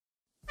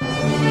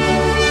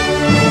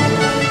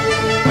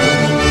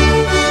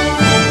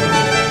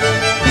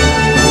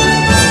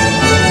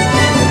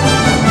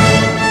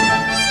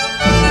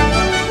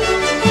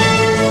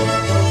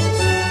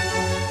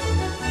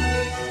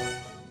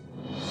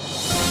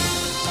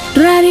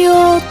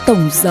Radio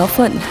Tổng Giáo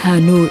phận Hà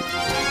Nội.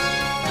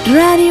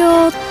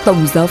 Radio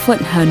Tổng Giáo phận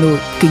Hà Nội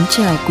kính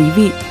chào quý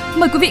vị.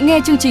 Mời quý vị nghe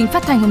chương trình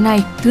phát thanh hôm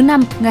nay, thứ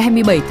Năm, ngày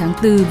 27 tháng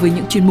 4 với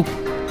những chuyên mục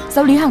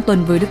Giáo lý hàng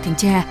tuần với Đức Thánh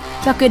Cha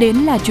và kế đến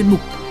là chuyên mục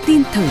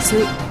Tin thời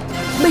sự.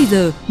 Bây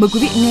giờ mời quý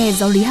vị nghe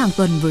Giáo lý hàng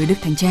tuần với Đức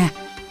Thánh Cha.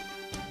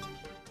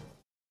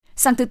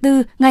 Sáng thứ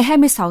Tư, ngày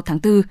 26 tháng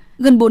 4,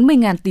 gần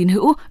 40.000 tín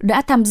hữu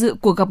đã tham dự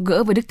cuộc gặp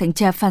gỡ với Đức Thánh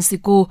Cha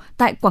Francisco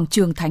tại quảng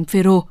trường Thánh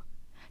Phêrô.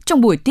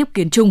 Trong buổi tiếp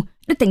kiến chung,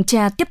 Đức Thánh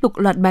Cha tiếp tục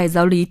loạt bài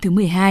giáo lý thứ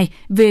 12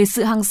 về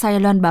sự hăng say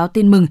loan báo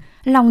tin mừng,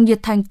 lòng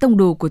nhiệt thành tông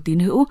đồ của tín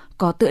hữu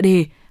có tựa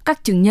đề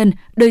các chứng nhân,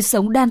 đời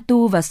sống đan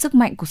tu và sức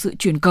mạnh của sự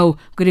chuyển cầu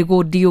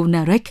Gregorio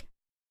Narek.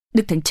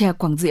 Đức Thánh Cha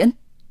quảng diễn.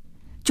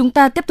 Chúng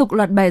ta tiếp tục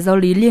loạt bài giáo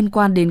lý liên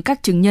quan đến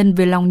các chứng nhân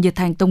về lòng nhiệt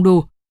thành tông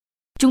đồ.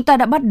 Chúng ta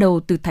đã bắt đầu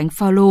từ Thánh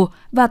Phaolô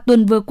và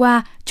tuần vừa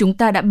qua chúng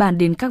ta đã bàn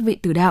đến các vị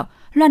tử đạo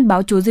loan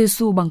báo Chúa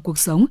Giêsu bằng cuộc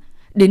sống,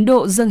 đến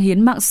độ dâng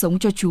hiến mạng sống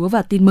cho Chúa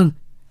và tin mừng.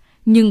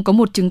 Nhưng có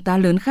một chứng tá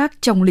lớn khác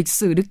trong lịch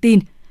sử đức tin,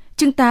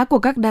 chứng tá của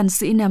các đan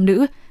sĩ nam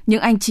nữ,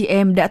 những anh chị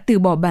em đã từ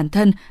bỏ bản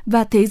thân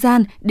và thế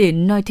gian để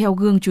noi theo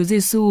gương Chúa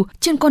Giêsu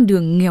trên con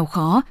đường nghèo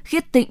khó,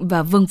 khiết tịnh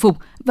và vâng phục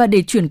và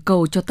để chuyển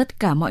cầu cho tất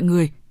cả mọi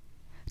người.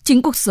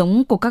 Chính cuộc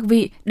sống của các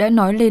vị đã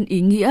nói lên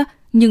ý nghĩa,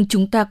 nhưng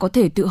chúng ta có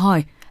thể tự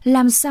hỏi,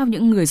 làm sao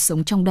những người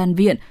sống trong đan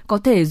viện có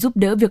thể giúp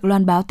đỡ việc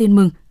loan báo tin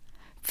mừng?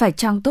 Phải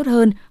chăng tốt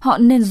hơn họ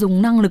nên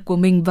dùng năng lực của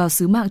mình vào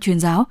sứ mạng truyền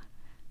giáo?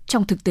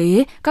 Trong thực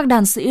tế, các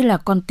đan sĩ là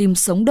con tim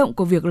sống động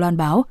của việc loan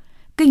báo.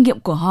 Kinh nghiệm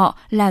của họ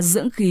là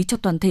dưỡng khí cho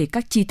toàn thể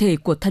các chi thể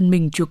của thân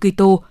mình Chúa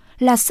Kitô,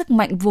 là sức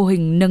mạnh vô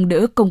hình nâng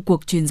đỡ công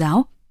cuộc truyền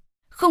giáo.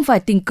 Không phải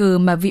tình cờ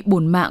mà vị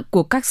bổn mạng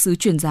của các sứ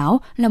truyền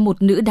giáo là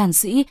một nữ đan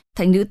sĩ,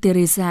 Thánh nữ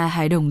Teresa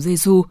Hài Đồng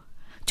Giêsu.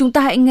 Chúng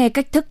ta hãy nghe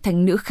cách thức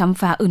thánh nữ khám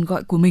phá ơn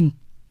gọi của mình.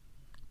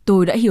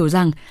 Tôi đã hiểu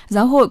rằng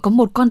giáo hội có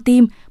một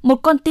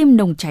con tim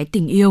nồng cháy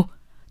tình yêu.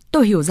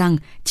 Tôi hiểu rằng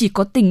chỉ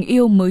có tình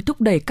yêu mới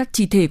thúc đẩy các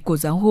chi thể của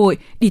giáo hội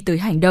đi tới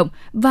hành động,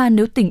 và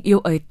nếu tình yêu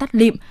ấy tắt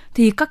lịm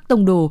thì các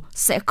tông đồ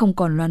sẽ không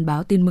còn loan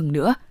báo tin mừng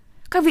nữa.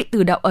 Các vị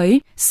tử đạo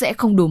ấy sẽ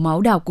không đổ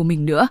máu đào của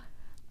mình nữa.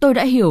 Tôi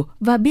đã hiểu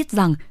và biết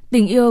rằng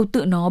tình yêu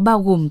tự nó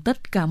bao gồm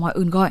tất cả mọi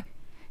ơn gọi.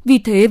 Vì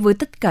thế, với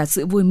tất cả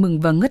sự vui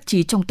mừng và ngất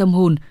trí trong tâm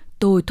hồn,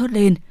 tôi thốt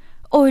lên: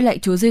 Ôi lạy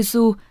Chúa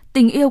Giêsu,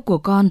 tình yêu của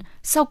con,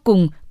 sau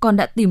cùng con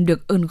đã tìm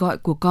được ơn gọi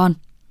của con.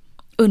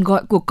 Ơn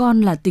gọi của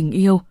con là tình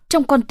yêu.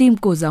 Trong con tim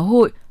của giáo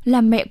hội,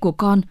 là mẹ của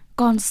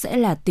con sẽ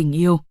là tình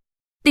yêu.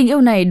 Tình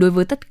yêu này đối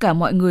với tất cả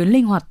mọi người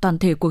linh hoạt toàn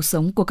thể cuộc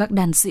sống của các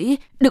đan sĩ,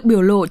 được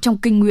biểu lộ trong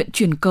kinh nguyện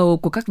chuyển cầu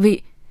của các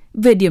vị.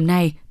 Về điểm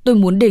này, tôi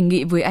muốn đề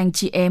nghị với anh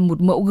chị em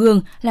một mẫu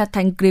gương là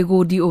Thánh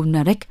Gregorio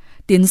Narek,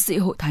 tiến sĩ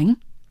hội thánh.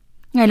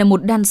 Ngài là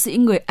một đan sĩ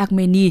người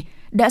Armenia,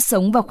 đã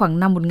sống vào khoảng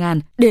năm 1000,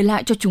 để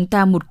lại cho chúng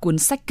ta một cuốn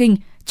sách kinh,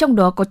 trong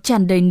đó có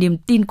tràn đầy niềm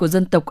tin của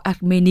dân tộc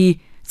Armenia,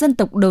 dân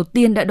tộc đầu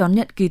tiên đã đón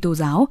nhận Kitô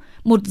giáo,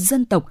 một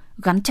dân tộc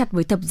gắn chặt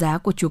với thập giá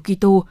của Chúa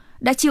Kitô,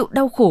 đã chịu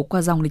đau khổ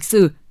qua dòng lịch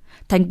sử.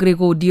 Thánh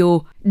Gregorio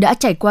đã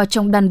trải qua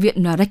trong đan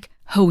viện Narek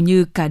hầu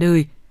như cả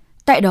đời.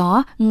 Tại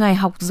đó, Ngài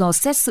học dò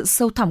xét sự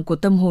sâu thẳm của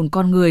tâm hồn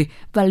con người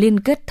và liên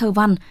kết thơ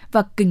văn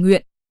và kinh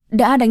nguyện,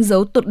 đã đánh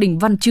dấu tột đỉnh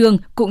văn chương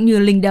cũng như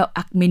linh đạo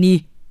Armenia.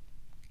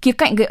 Khía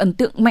cạnh gây ấn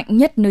tượng mạnh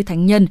nhất nơi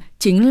thánh nhân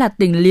chính là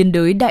tình liên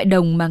đới đại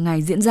đồng mà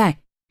Ngài diễn giải.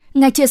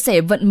 Ngài chia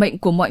sẻ vận mệnh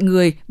của mọi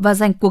người và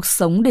dành cuộc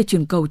sống để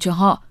chuyển cầu cho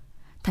họ.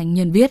 Thánh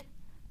nhân viết: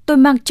 Tôi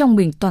mang trong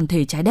mình toàn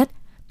thể trái đất.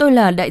 Tôi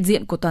là đại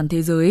diện của toàn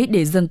thế giới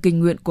để dâng kinh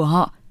nguyện của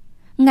họ.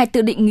 Ngài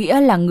tự định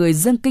nghĩa là người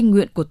dâng kinh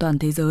nguyện của toàn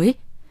thế giới.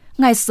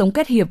 Ngài sống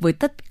kết hiệp với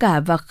tất cả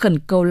và khẩn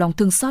cầu lòng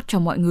thương xót cho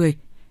mọi người,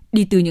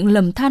 đi từ những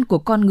lầm than của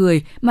con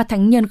người mà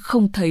thánh nhân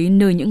không thấy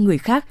nơi những người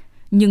khác,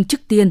 nhưng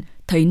trước tiên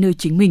thấy nơi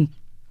chính mình.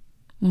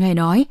 Ngài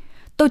nói: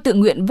 Tôi tự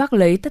nguyện vác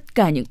lấy tất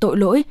cả những tội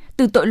lỗi,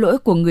 từ tội lỗi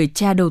của người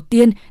cha đầu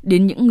tiên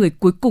đến những người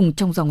cuối cùng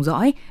trong dòng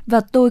dõi, và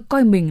tôi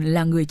coi mình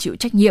là người chịu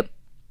trách nhiệm.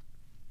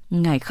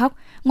 Ngài khóc,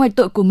 ngoài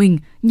tội của mình,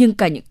 nhưng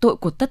cả những tội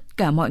của tất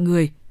cả mọi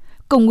người.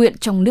 Cầu nguyện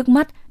trong nước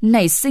mắt,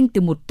 nảy sinh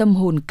từ một tâm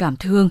hồn cảm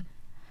thương.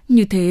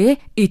 Như thế,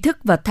 ý thức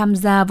và tham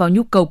gia vào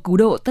nhu cầu cứu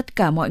độ tất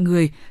cả mọi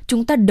người,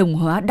 chúng ta đồng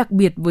hóa đặc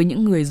biệt với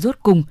những người rốt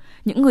cùng,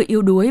 những người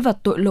yếu đuối và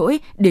tội lỗi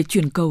để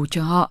chuyển cầu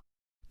cho họ.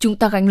 Chúng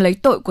ta gánh lấy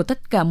tội của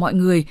tất cả mọi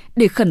người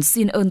để khẩn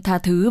xin ơn tha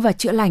thứ và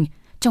chữa lành,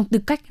 trong tư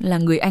cách là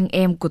người anh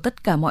em của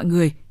tất cả mọi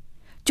người.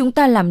 Chúng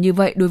ta làm như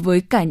vậy đối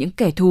với cả những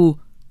kẻ thù,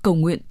 cầu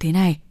nguyện thế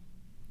này: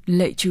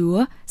 Lạy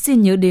Chúa,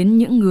 xin nhớ đến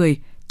những người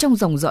trong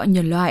dòng dõi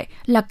nhân loại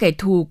là kẻ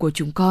thù của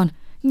chúng con,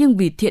 nhưng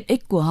vì thiện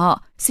ích của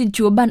họ, xin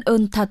Chúa ban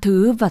ơn tha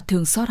thứ và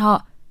thương xót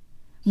họ.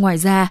 Ngoài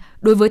ra,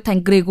 đối với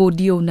Thánh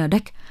Gregorio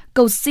Narek,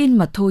 cầu xin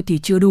mà thôi thì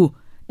chưa đủ.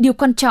 Điều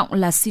quan trọng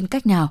là xin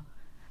cách nào.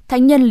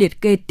 Thánh nhân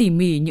liệt kê tỉ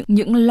mỉ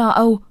những lo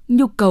âu,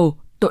 nhu cầu,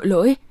 tội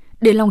lỗi,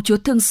 để lòng Chúa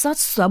thương xót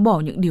xóa bỏ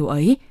những điều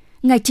ấy.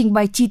 Ngài trình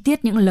bày chi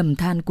tiết những lầm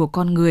than của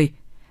con người,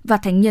 và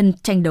thánh nhân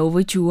tranh đấu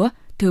với Chúa,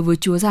 thưa với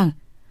Chúa rằng: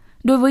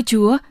 Đối với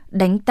Chúa,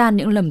 đánh tan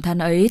những lầm than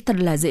ấy thật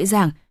là dễ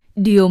dàng,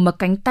 điều mà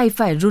cánh tay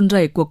phải run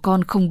rẩy của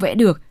con không vẽ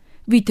được.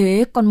 Vì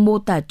thế, con mô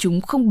tả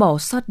chúng không bỏ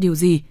sót điều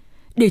gì.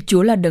 để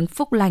Chúa là đấng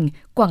phúc lành,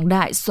 quảng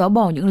đại xóa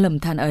bỏ những lầm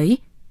than ấy.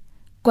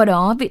 Qua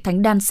đó, vị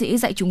thánh đan sĩ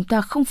dạy chúng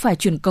ta không phải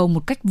chuyển cầu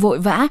một cách vội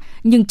vã,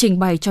 nhưng trình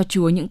bày cho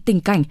Chúa những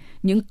tình cảnh,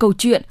 những câu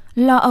chuyện,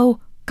 lo âu,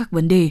 các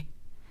vấn đề.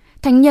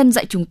 Thánh nhân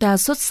dạy chúng ta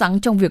sốt sắng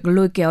trong việc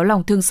lôi kéo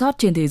lòng thương xót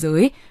trên thế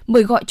giới,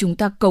 mời gọi chúng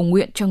ta cầu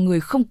nguyện cho người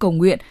không cầu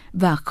nguyện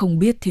và không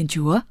biết Thiên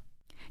Chúa.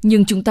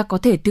 Nhưng chúng ta có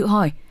thể tự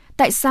hỏi,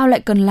 tại sao lại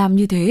cần làm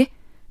như thế?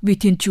 Vì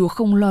Thiên Chúa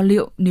không lo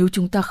liệu nếu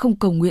chúng ta không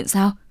cầu nguyện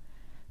sao?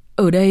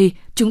 Ở đây,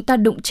 chúng ta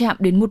đụng chạm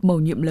đến một mầu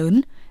nhiệm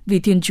lớn, vì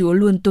Thiên Chúa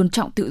luôn tôn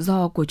trọng tự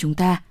do của chúng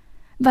ta.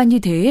 Và như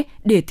thế,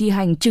 để thi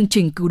hành chương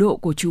trình cứu độ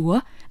của Chúa,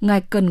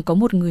 Ngài cần có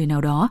một người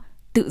nào đó,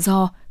 tự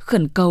do,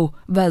 khẩn cầu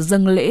và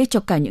dâng lễ cho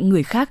cả những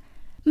người khác,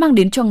 mang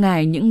đến cho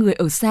Ngài những người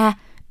ở xa,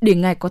 để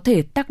Ngài có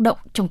thể tác động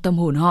trong tâm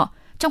hồn họ,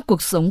 trong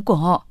cuộc sống của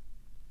họ.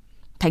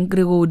 Thánh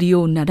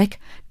Gregorio Nadek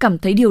cảm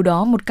thấy điều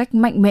đó một cách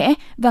mạnh mẽ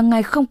và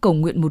Ngài không cầu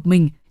nguyện một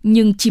mình,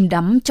 nhưng chìm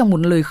đắm trong một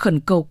lời khẩn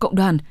cầu cộng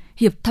đoàn,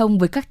 hiệp thông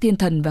với các thiên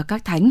thần và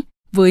các thánh,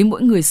 với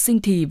mỗi người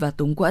sinh thì và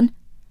túng quẫn.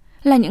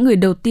 Là những người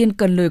đầu tiên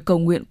cần lời cầu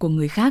nguyện của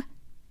người khác.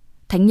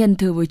 Thánh nhân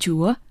thưa với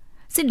Chúa,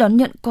 xin đón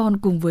nhận con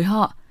cùng với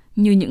họ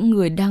như những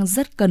người đang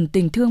rất cần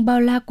tình thương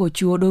bao la của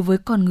Chúa đối với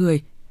con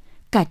người.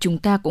 Cả chúng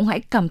ta cũng hãy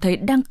cảm thấy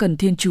đang cần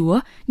Thiên Chúa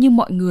như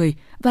mọi người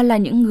và là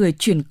những người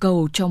chuyển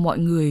cầu cho mọi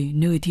người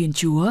nơi Thiên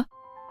Chúa.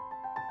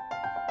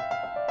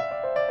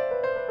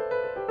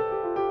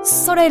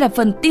 Sau đây là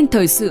phần tin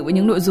thời sự với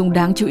những nội dung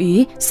đáng chú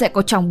ý sẽ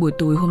có trong buổi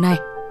tối hôm nay.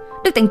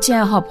 Đức Thánh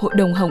Cha họp Hội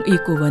đồng Hồng Y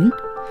Cố vấn,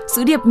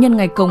 sứ điệp nhân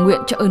ngày cầu nguyện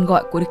cho ơn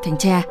gọi của Đức Thánh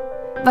Cha,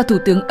 và Thủ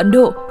tướng Ấn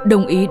Độ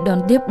đồng ý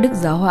đón tiếp Đức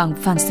Giáo hoàng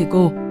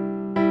Francisco.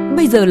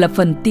 Bây giờ là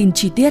phần tin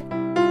chi tiết.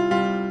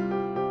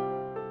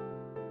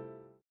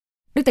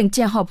 Đức Thánh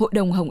Cha họp Hội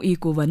đồng Hồng Y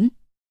Cố vấn.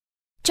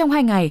 Trong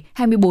 2 ngày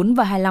 24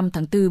 và 25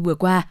 tháng 4 vừa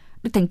qua,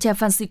 Đức Thánh Cha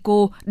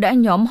Francisco đã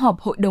nhóm họp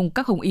Hội đồng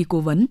các Hồng Y Cố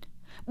vấn.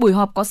 Buổi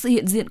họp có sự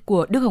hiện diện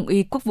của Đức Hồng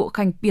Y Quốc vụ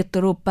Khanh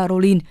Pietro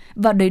Parolin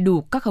và đầy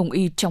đủ các Hồng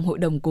Y trong Hội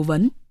đồng Cố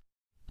vấn.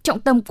 Trọng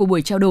tâm của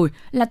buổi trao đổi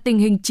là tình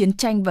hình chiến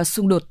tranh và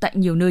xung đột tại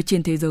nhiều nơi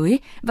trên thế giới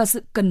và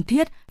sự cần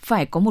thiết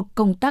phải có một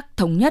công tác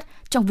thống nhất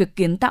trong việc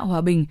kiến tạo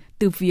hòa bình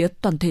từ phía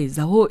toàn thể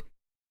giáo hội.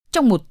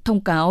 Trong một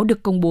thông cáo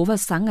được công bố vào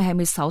sáng ngày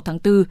 26 tháng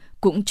 4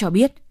 cũng cho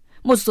biết,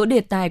 một số đề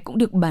tài cũng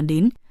được bàn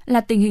đến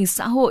là tình hình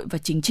xã hội và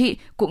chính trị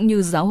cũng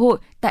như giáo hội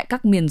tại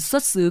các miền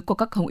xuất xứ của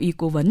các Hồng Y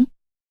Cố vấn,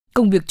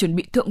 công việc chuẩn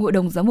bị Thượng Hội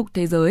đồng Giám mục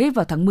Thế giới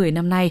vào tháng 10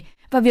 năm nay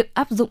và việc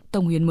áp dụng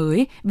tông hiến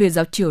mới về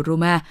giáo triều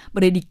Roma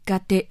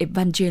Predicate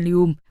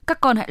Evangelium,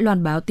 các con hãy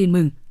loan báo tin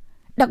mừng.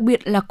 Đặc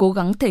biệt là cố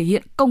gắng thể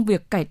hiện công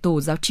việc cải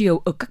tổ giáo triều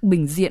ở các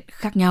bình diện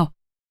khác nhau.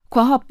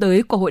 Khóa họp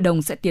tới của Hội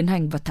đồng sẽ tiến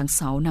hành vào tháng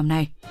 6 năm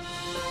nay.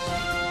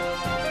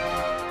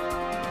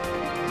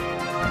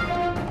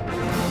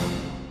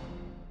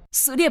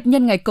 Sứ điệp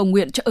nhân ngày cầu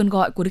nguyện cho ơn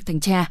gọi của Đức Thánh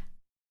Cha.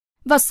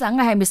 Vào sáng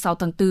ngày 26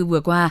 tháng 4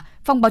 vừa qua,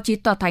 Phòng báo chí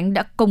Tòa Thánh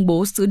đã công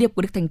bố sứ điệp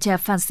của Đức Thánh Cha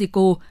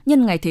Francisco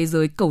nhân ngày thế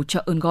giới cầu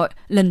cho ơn gọi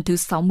lần thứ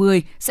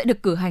 60 sẽ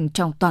được cử hành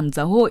trong toàn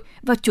giáo hội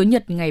vào Chủ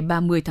nhật ngày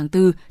 30 tháng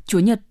 4, Chủ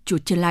nhật Chúa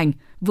Chiên Lành,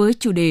 với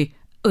chủ đề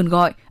ơn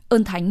gọi,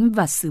 ơn thánh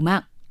và sứ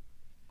mạng.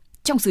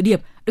 Trong sứ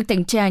điệp, Đức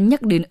Thánh Cha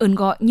nhắc đến ơn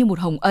gọi như một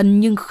hồng ân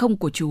nhưng không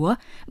của Chúa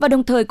và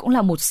đồng thời cũng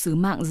là một sứ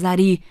mạng ra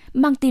đi,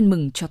 mang tin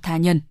mừng cho tha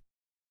nhân.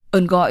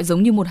 Ơn gọi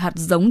giống như một hạt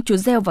giống Chúa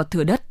gieo vào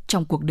thửa đất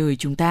trong cuộc đời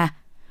chúng ta.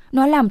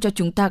 Nó làm cho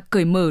chúng ta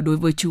cởi mở đối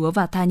với Chúa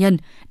và tha nhân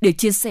để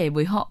chia sẻ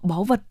với họ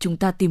báu vật chúng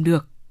ta tìm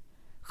được.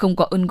 Không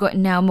có ơn gọi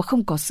nào mà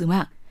không có sứ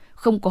mạng,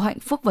 không có hạnh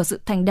phúc và sự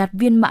thành đạt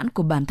viên mãn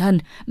của bản thân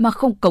mà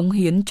không cống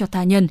hiến cho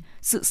tha nhân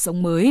sự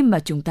sống mới mà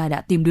chúng ta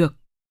đã tìm được.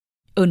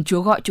 Ơn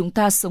Chúa gọi chúng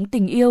ta sống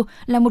tình yêu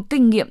là một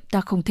kinh nghiệm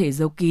ta không thể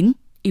giấu kín,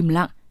 im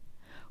lặng.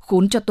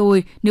 Khốn cho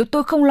tôi nếu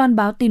tôi không loan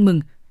báo tin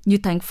mừng, như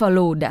Thánh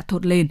Phaolô đã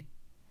thốt lên.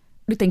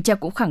 Đức Thánh Cha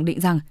cũng khẳng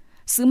định rằng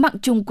sứ mạng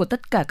chung của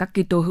tất cả các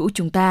Kitô hữu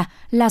chúng ta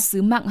là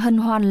sứ mạng hân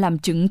hoan làm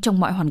chứng trong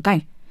mọi hoàn cảnh,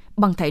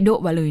 bằng thái độ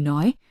và lời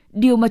nói.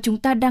 Điều mà chúng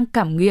ta đang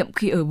cảm nghiệm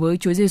khi ở với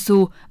Chúa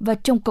Giêsu và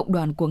trong cộng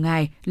đoàn của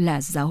Ngài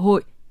là giáo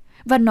hội.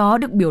 Và nó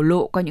được biểu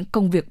lộ qua những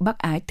công việc bác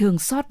ái thương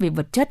xót về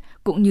vật chất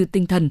cũng như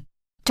tinh thần,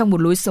 trong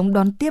một lối sống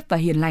đón tiếp và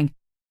hiền lành,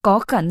 có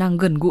khả năng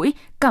gần gũi,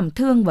 cảm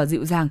thương và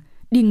dịu dàng,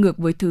 đi ngược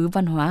với thứ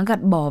văn hóa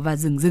gạt bỏ và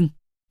dửng dưng.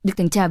 Đức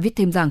Thánh Cha viết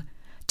thêm rằng,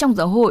 trong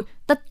giáo hội,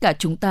 tất cả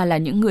chúng ta là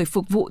những người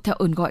phục vụ theo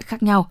ơn gọi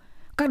khác nhau,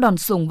 các đòn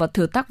sùng và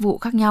thừa tác vụ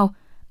khác nhau.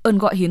 Ơn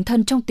gọi hiến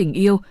thân trong tình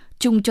yêu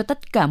chung cho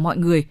tất cả mọi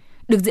người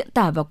được diễn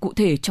tả vào cụ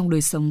thể trong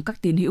đời sống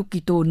các tín hữu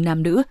Kitô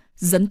nam nữ,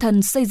 dấn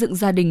thân xây dựng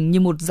gia đình như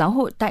một giáo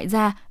hội tại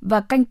gia và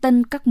canh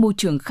tân các môi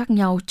trường khác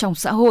nhau trong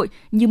xã hội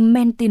như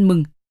men tin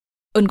mừng.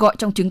 Ơn gọi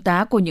trong chứng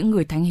tá của những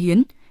người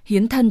thánh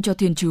hiến thân cho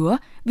Thiên Chúa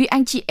vì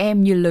anh chị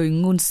em như lời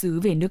ngôn sứ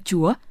về nước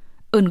Chúa.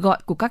 Ơn gọi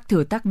của các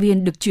thừa tác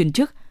viên được truyền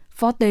chức,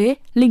 phó tế,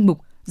 linh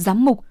mục,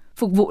 giám mục,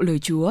 phục vụ lời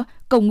Chúa,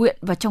 cầu nguyện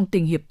và trong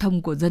tình hiệp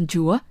thông của dân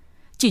Chúa.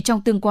 Chỉ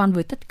trong tương quan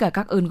với tất cả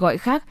các ơn gọi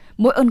khác,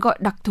 mỗi ơn gọi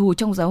đặc thù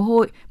trong giáo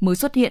hội mới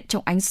xuất hiện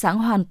trong ánh sáng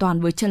hoàn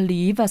toàn với chân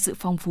lý và sự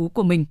phong phú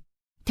của mình.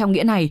 Theo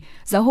nghĩa này,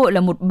 giáo hội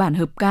là một bản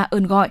hợp ca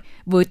ơn gọi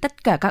với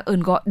tất cả các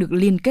ơn gọi được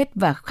liên kết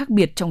và khác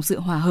biệt trong sự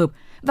hòa hợp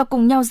và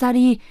cùng nhau ra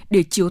đi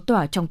để chiếu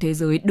tỏa trong thế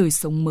giới đời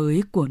sống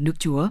mới của nước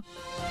Chúa.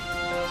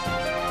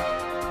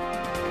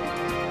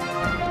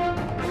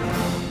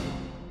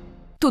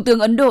 Thủ tướng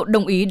Ấn Độ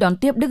đồng ý đón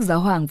tiếp Đức Giáo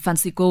hoàng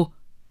Francisco.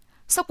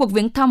 Sau cuộc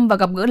viếng thăm và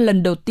gặp gỡ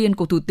lần đầu tiên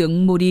của Thủ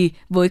tướng Modi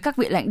với các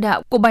vị lãnh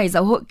đạo của 7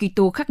 giáo hội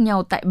Kitô khác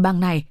nhau tại bang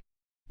này,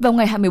 vào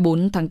ngày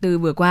 24 tháng 4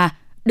 vừa qua,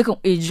 Đức Hồng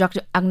y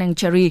George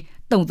Anangchari,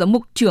 Tổng giám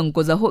mục trưởng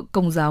của Giáo hội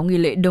Công giáo Nghi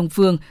lễ Đông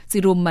phương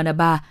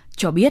Siromanaba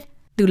cho biết,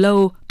 từ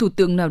lâu Thủ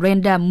tướng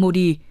Narendra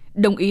Modi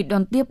đồng ý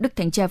đón tiếp Đức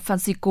Thánh Cha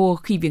Francisco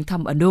khi viếng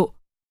thăm Ấn Độ.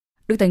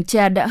 Đức Thánh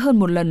Cha đã hơn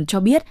một lần cho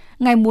biết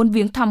Ngài muốn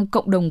viếng thăm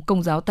cộng đồng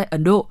Công giáo tại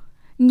Ấn Độ,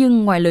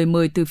 nhưng ngoài lời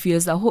mời từ phía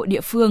giáo hội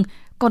địa phương,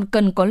 còn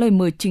cần có lời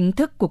mời chính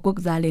thức của quốc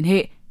gia liên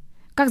hệ.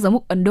 Các giám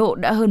mục Ấn Độ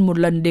đã hơn một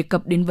lần đề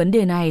cập đến vấn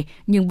đề này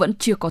nhưng vẫn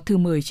chưa có thư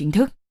mời chính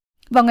thức.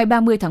 Vào ngày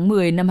 30 tháng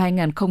 10 năm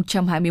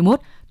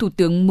 2021, Thủ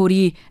tướng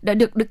Modi đã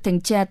được Đức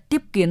Thánh Cha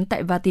tiếp kiến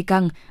tại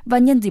Vatican và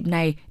nhân dịp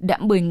này đã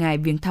mời Ngài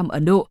viếng thăm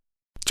Ấn Độ.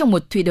 Trong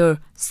một Twitter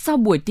sau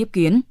buổi tiếp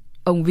kiến,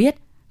 ông viết,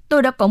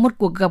 tôi đã có một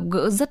cuộc gặp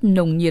gỡ rất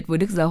nồng nhiệt với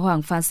Đức Giáo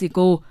hoàng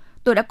Francisco.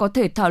 Tôi đã có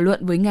thể thảo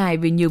luận với Ngài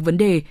về nhiều vấn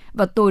đề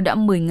và tôi đã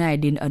mời Ngài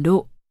đến Ấn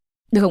Độ.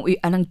 Đức Hồng y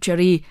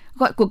Anangchari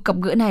gọi cuộc gặp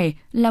gỡ này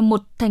là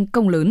một thành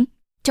công lớn.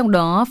 Trong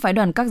đó, phái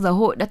đoàn các giáo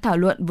hội đã thảo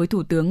luận với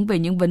Thủ tướng về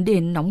những vấn đề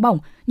nóng bỏng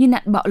như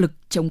nạn bạo lực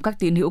chống các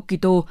tín hữu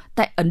Kitô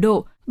tại Ấn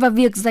Độ và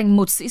việc dành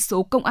một sĩ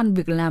số công ăn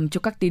việc làm cho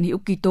các tín hữu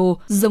Kitô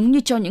giống như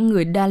cho những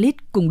người Dalit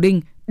cùng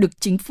đinh được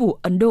chính phủ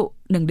Ấn Độ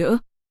nâng đỡ.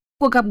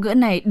 Cuộc gặp gỡ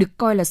này được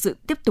coi là sự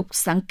tiếp tục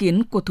sáng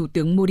kiến của Thủ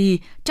tướng Modi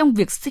trong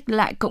việc xích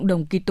lại cộng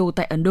đồng Kitô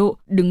tại Ấn Độ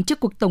đứng trước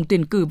cuộc tổng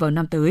tuyển cử vào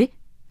năm tới.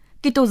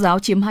 Kitô giáo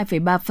chiếm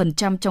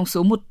 2,3% trong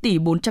số 1 tỷ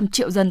 400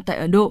 triệu dân tại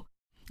Ấn Độ.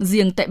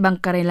 Riêng tại bang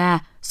Kerala,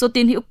 số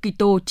tín hữu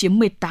Kitô chiếm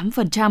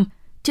 18%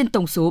 trên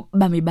tổng số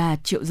 33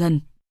 triệu dân.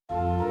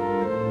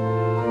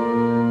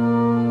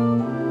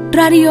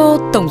 Radio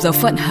Tổng giáo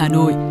phận Hà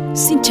Nội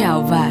xin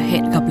chào và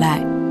hẹn gặp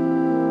lại.